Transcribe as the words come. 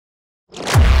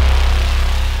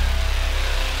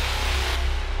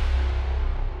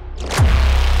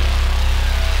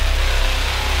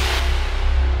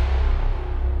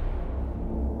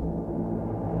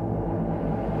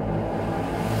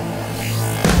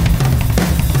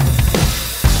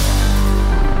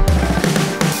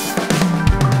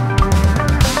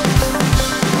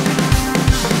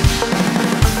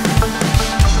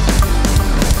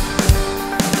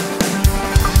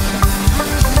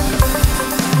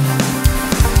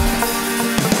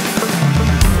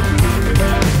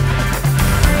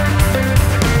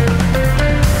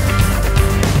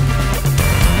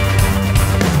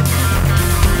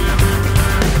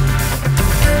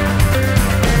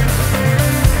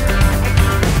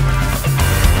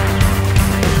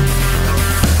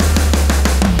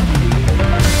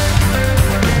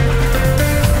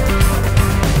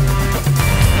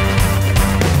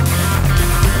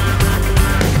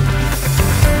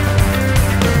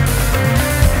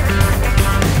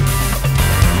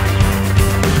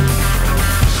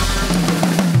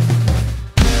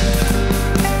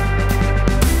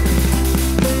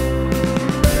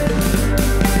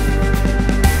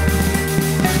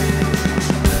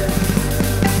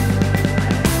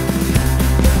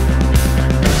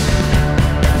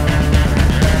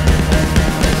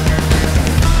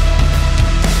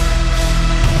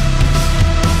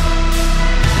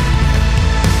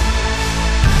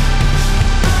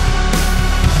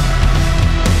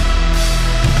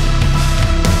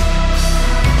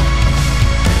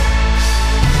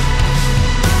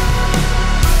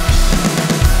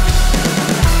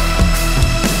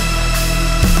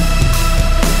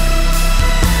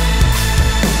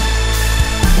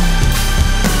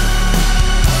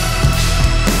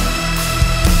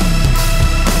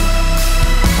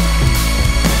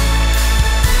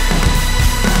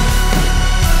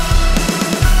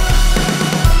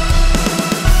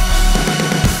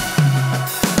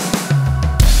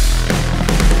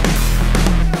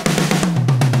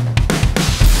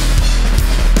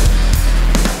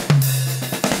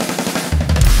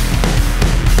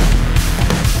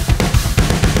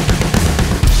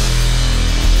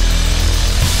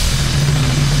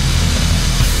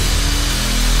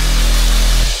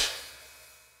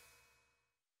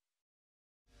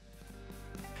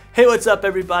Hey, what's up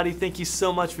everybody? Thank you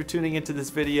so much for tuning into this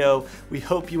video. We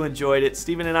hope you enjoyed it.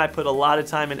 Steven and I put a lot of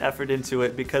time and effort into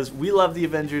it because we love the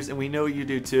Avengers and we know you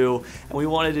do too, and we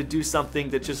wanted to do something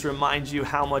that just reminds you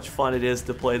how much fun it is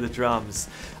to play the drums.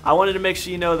 I wanted to make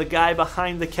sure you know the guy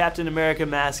behind the Captain America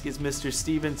mask is Mr.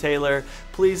 Steven Taylor.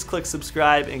 Please click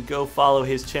subscribe and go follow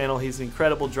his channel. He's an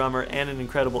incredible drummer and an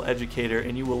incredible educator,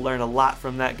 and you will learn a lot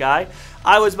from that guy.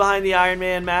 I was behind the Iron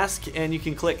Man mask, and you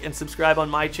can click and subscribe on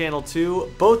my channel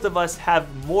too. Both of us have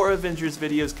more Avengers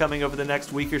videos coming over the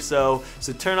next week or so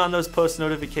turn on those post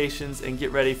notifications and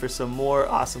get ready for some more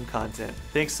awesome content.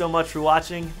 Thanks so much for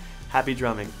watching. Happy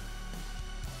drumming.